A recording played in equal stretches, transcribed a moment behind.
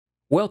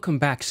Welcome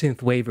back,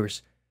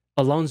 Synthwavers.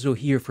 Alonzo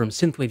here from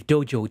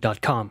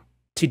synthwavedojo.com.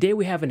 Today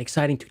we have an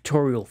exciting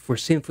tutorial for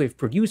synthwave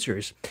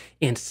producers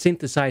and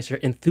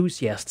synthesizer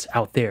enthusiasts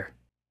out there.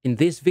 In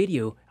this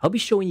video, I'll be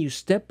showing you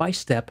step by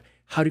step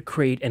how to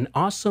create an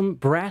awesome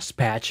brass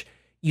patch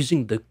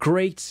using the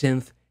great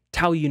synth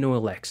TAL U No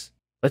LX.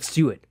 Let's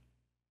do it.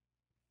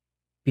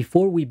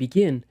 Before we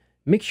begin,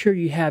 make sure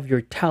you have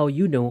your TAL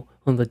U No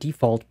on the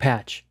default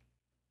patch.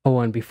 Oh,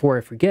 and before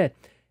I forget,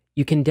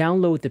 you can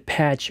download the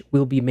patch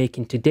we'll be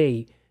making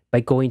today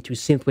by going to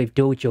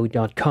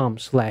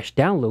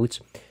synthwavedojo.com/downloads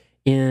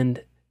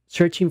and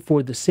searching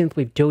for the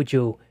Synthwave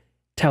Dojo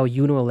TAL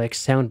U No LX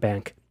sound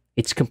bank.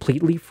 It's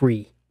completely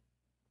free.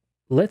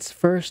 Let's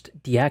first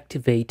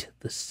deactivate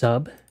the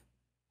sub,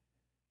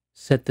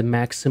 set the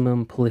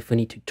maximum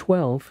polyphony to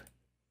 12,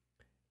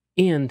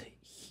 and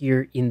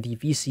here in the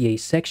VCA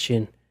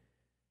section,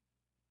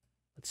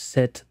 let's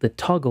set the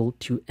toggle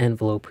to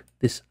envelope.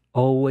 This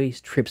always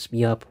trips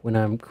me up when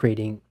I'm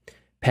creating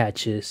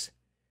patches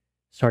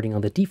starting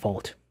on the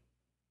default.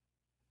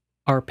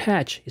 Our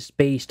patch is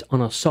based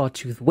on a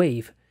sawtooth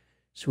wave,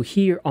 so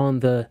here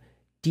on the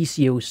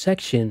DCO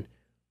section,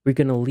 we're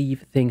going to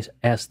leave things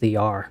as they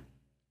are.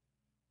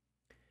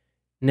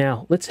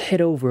 Now, let's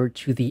head over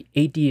to the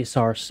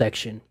ADSR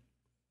section.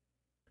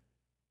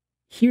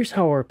 Here's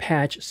how our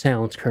patch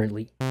sounds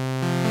currently.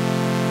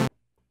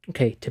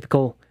 Okay,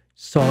 typical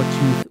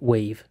sawtooth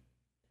wave.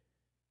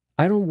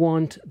 I don't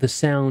want the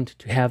sound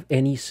to have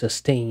any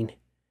sustain.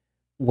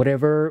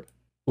 Whatever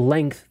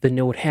length the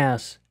note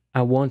has,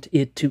 I want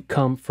it to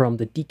come from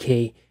the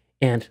decay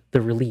and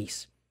the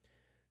release.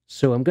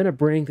 So I'm going to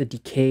bring the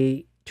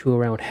decay to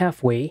around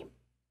halfway.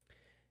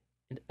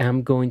 And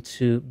I'm going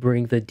to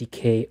bring the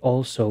decay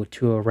also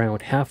to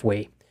around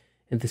halfway.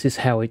 And this is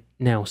how it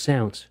now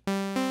sounds.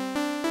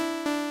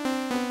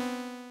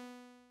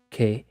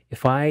 Okay,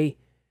 if I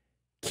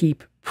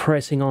keep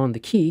pressing on the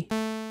key,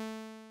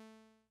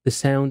 the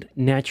sound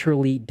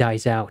naturally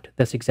dies out.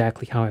 That's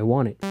exactly how I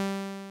want it.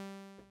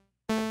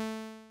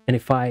 And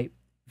if I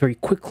very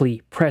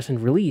quickly press and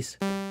release,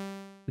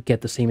 we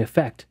get the same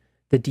effect.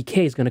 The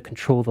decay is going to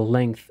control the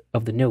length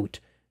of the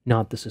note,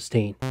 not the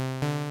sustain.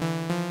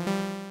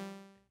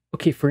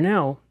 Okay, for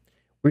now,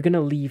 we're going to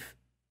leave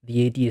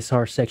the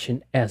ADSR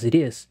section as it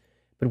is,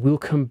 but we'll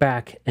come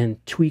back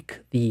and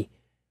tweak the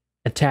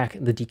attack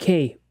and the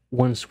decay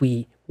once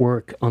we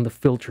work on the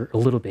filter a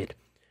little bit.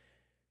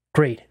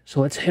 Great,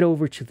 so let's head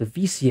over to the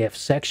VCF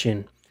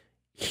section.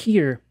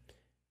 Here,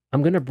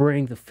 I'm going to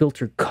bring the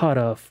filter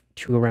cutoff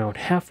to around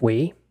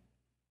halfway.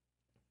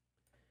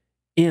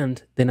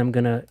 And then I'm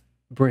going to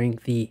bring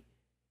the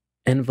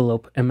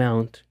envelope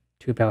amount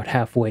to about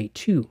halfway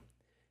too.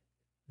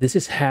 This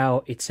is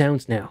how it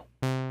sounds now.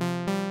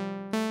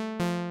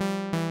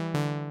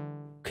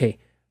 Okay,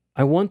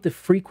 I want the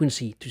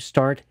frequency to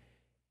start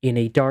in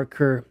a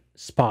darker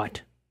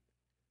spot,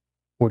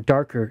 or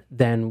darker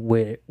than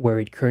where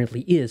it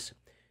currently is.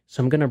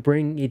 So I'm going to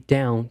bring it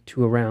down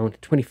to around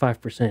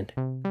 25%.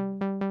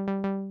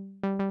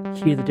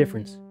 Hear the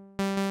difference.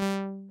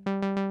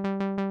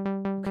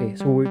 Okay,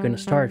 so we're going to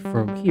start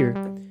from here.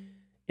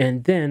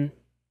 And then,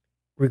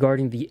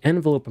 regarding the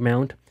envelope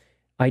amount,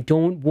 I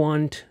don't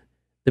want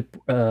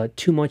the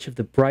too much of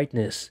the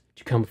brightness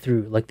to come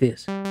through like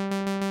this.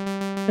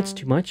 That's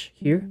too much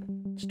here.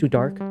 It's too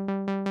dark.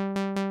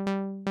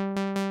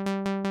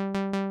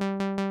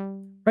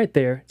 Right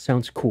there, it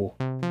sounds cool.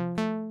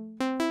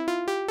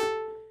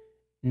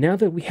 Now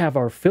that we have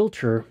our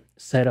filter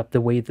set up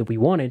the way that we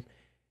wanted,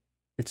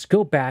 let's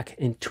go back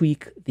and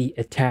tweak the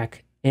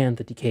attack and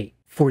the decay.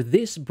 For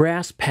this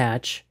brass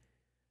patch,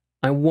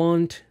 I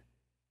want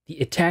the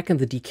attack and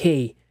the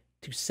decay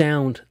to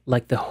sound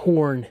like the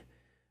horn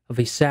of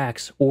a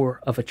sax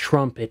or of a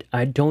trumpet.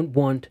 I don't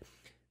want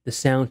the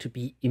sound to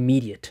be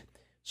immediate.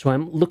 So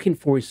I'm looking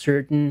for a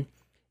certain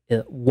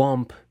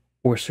whomp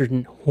or a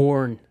certain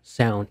horn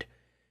sound.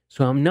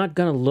 So I'm not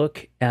going to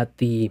look at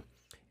the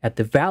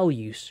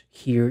values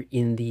here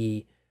in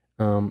the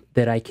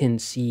that I can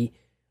see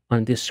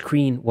on this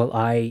screen while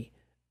I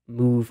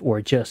move or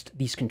adjust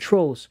these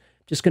controls.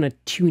 I'm just going to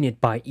tune it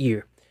by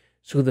ear.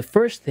 So the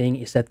first thing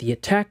is that the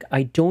attack,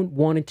 I don't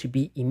want it to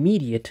be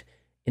immediate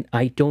and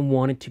I don't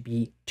want it to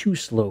be too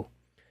slow.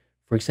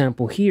 For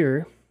example,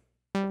 here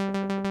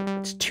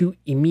it's too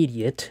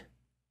immediate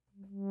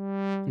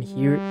and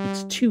here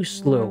it's too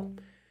slow.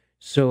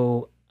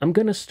 So I'm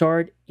going to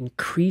start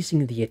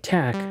increasing the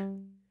attack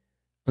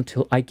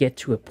until I get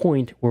to a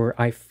point where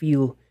I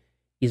feel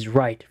is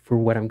right for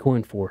what I'm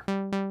going for.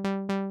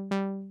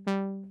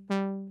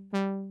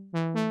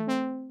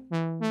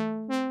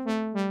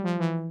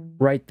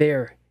 Right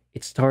there,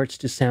 it starts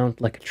to sound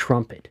like a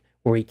trumpet,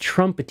 or a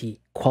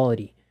trumpety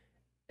quality,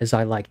 as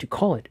I like to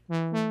call it.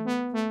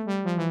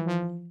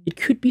 It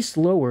could be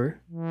slower,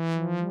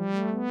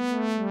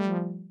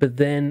 but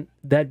then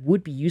that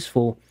would be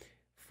useful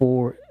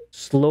for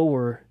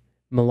slower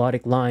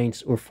melodic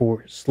lines or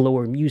for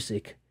slower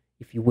music,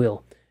 if you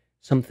will.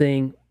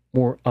 Something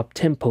more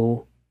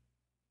up-tempo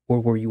or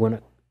where you want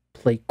to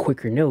play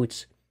quicker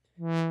notes.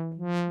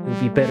 it would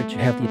be better to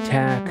have the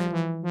attack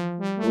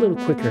a little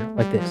quicker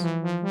like this.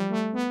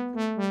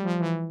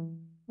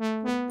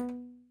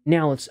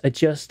 Now let's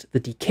adjust the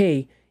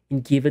decay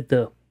and give it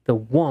the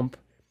wump,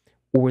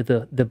 or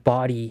the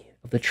body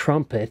of the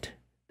trumpet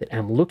that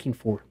I'm looking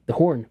for, the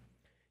horn.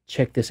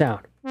 Check this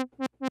out.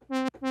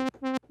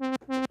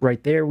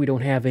 Right there, we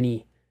don't have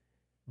any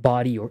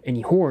body or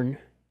any horn.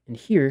 And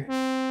here,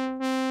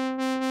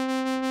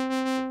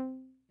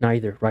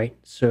 neither, right?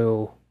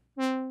 So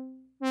I'm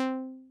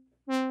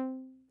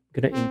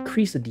gonna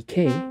increase the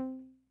decay.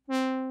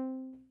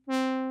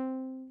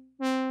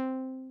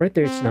 Right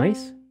there, it's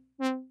nice.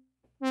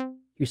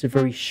 Here's a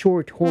very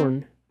short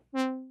horn.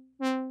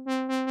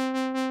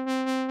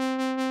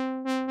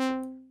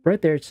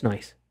 Right there, it's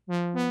nice.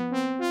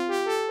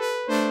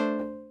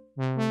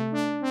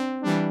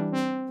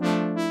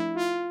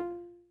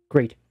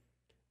 Great.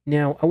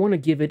 Now, I want to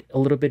give it a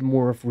little bit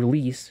more of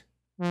release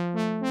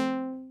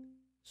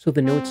so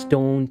the notes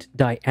don't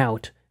die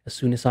out as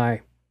soon as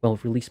I, well,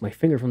 release my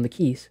finger from the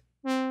keys.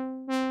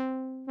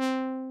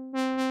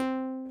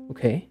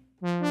 Okay.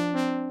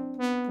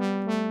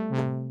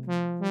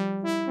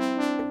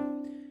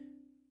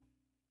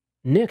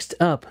 Next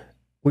up,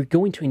 we're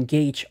going to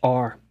engage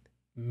our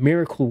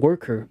miracle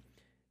worker,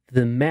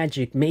 the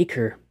magic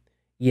maker.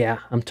 Yeah,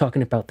 I'm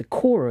talking about the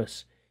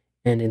chorus,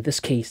 and in this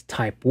case,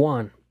 type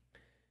 1.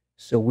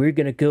 So we're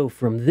gonna go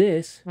from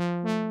this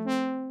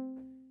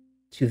to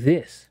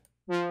this.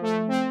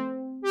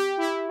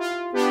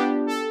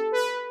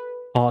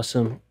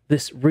 Awesome.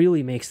 This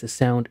really makes the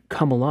sound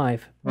come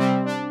alive.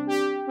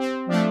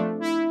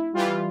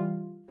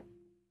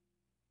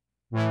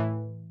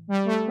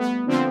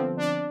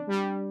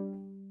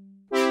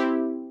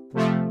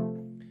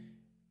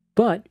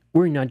 But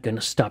we're not gonna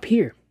stop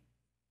here.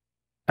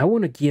 I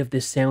want to give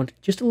this sound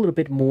just a little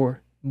bit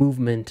more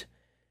movement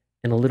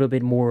and a little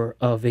bit more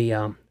of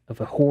a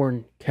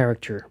horn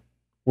character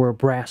or a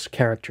brass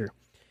character.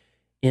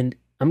 And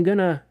I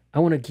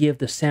want to give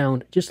the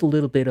sound just a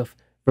little bit of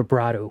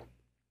vibrato.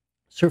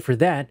 So for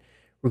that,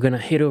 we're going to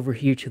head over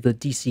here to the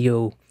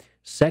DCO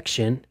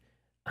section.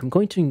 I'm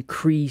going to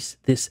increase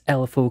this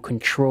LFO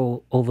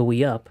control all the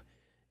way up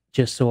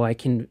just so I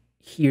can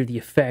hear the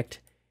effect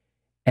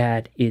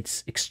at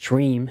its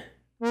extreme.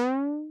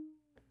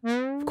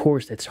 Of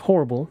course, that's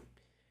horrible.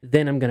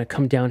 Then I'm going to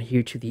come down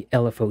here to the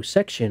LFO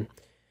section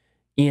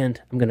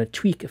and I'm going to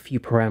tweak a few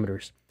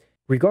parameters.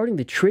 Regarding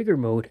the trigger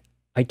mode,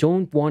 I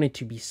don't want it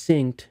to be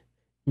synced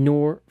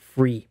nor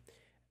free.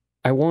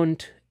 I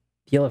want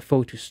the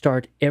LFO to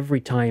start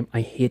every time I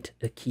hit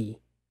a key.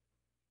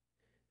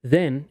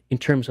 Then, in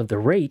terms of the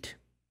rate,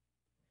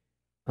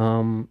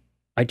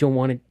 I don't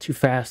want it too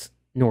fast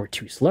nor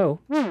too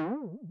slow.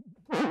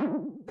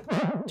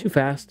 Too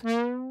fast,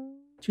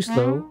 too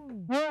slow.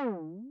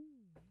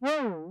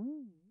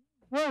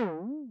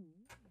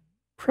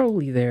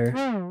 Probably there.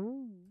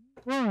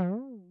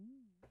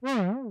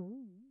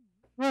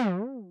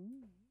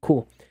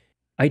 Cool.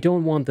 I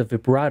don't want the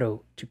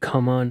vibrato to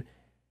come on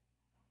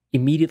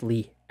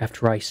immediately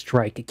after I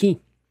strike a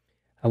key.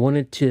 I want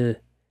it to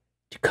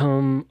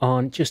come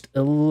on just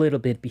a little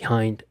bit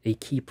behind a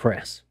key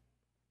press.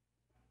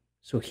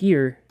 So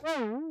here,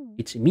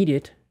 it's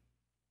immediate.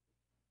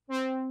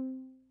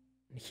 And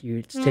here,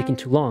 it's taking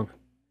too long.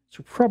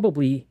 So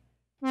probably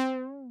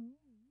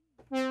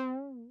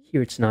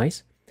here it's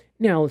nice.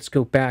 Now let's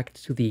go back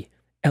to the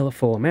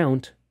LFO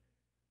amount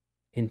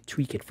and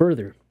tweak it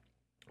further.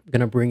 I'm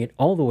going to bring it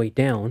all the way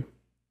down.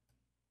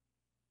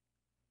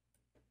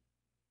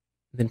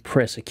 Then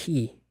press a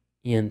key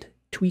and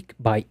tweak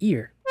by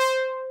ear.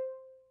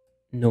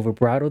 No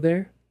vibrato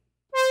there.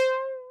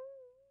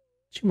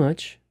 Too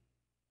much.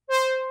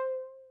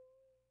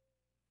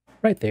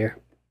 Right there.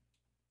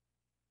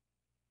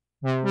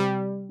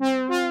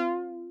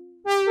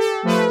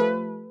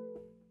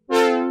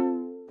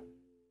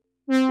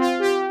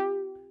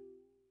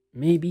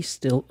 Maybe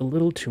still a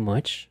little too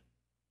much.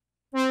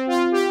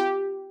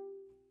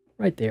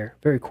 Right there.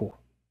 Very cool.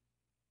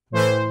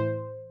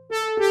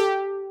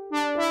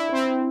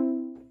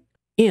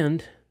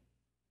 And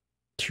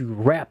to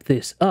wrap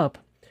this up,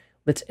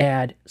 let's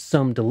add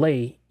some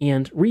delay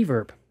and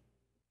reverb.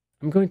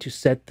 I'm going to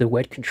set the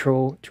wet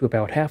control to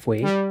about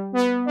halfway.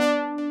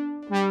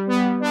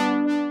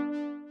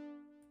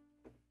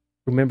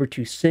 Remember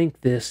to sync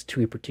this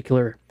to a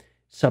particular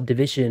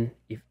subdivision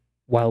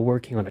while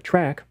working on a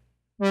track.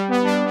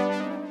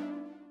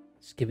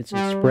 Let's give it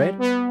some spread.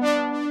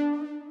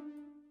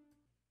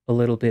 A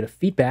little bit of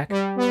feedback.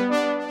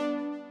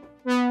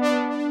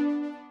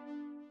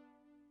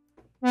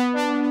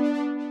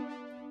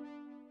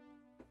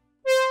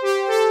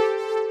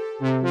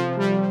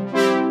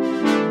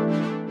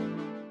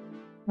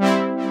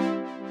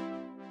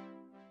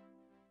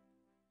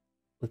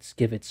 Let's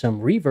give it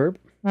some reverb.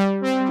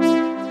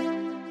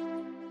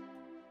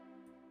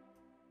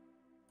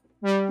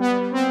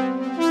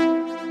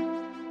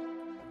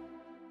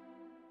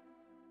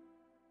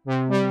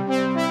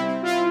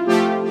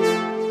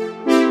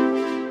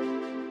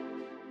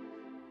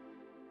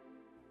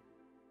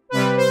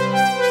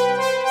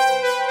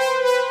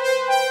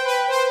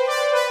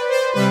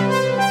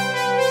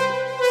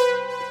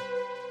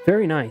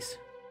 nice.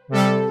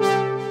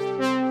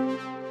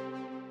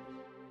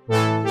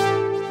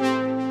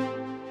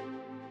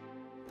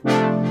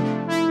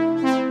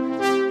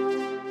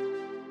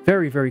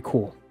 Very, very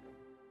cool.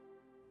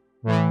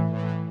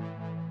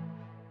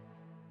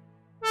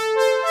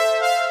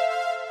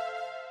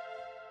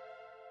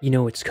 You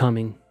know it's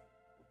coming.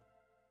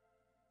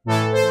 You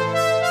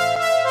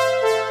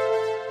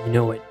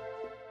know it.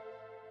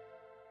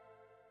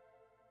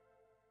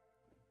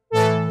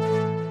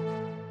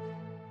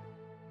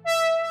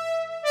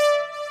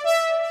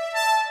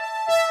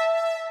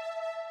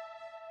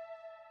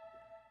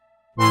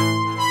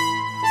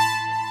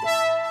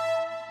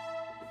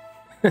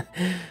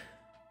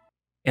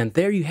 And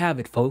there you have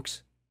it,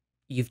 folks.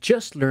 You've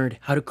just learned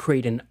how to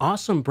create an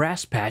awesome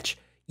brass patch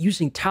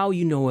using TAL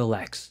U NO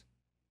LX.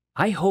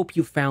 I hope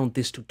you found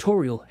this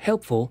tutorial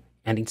helpful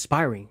and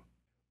inspiring.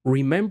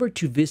 Remember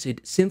to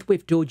visit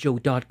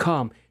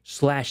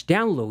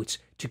synthwavedojo.com/downloads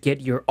to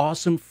get your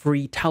awesome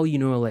free TAL U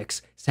NO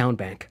LX sound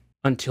bank.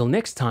 Until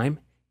next time,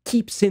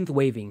 keep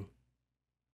synthwaving.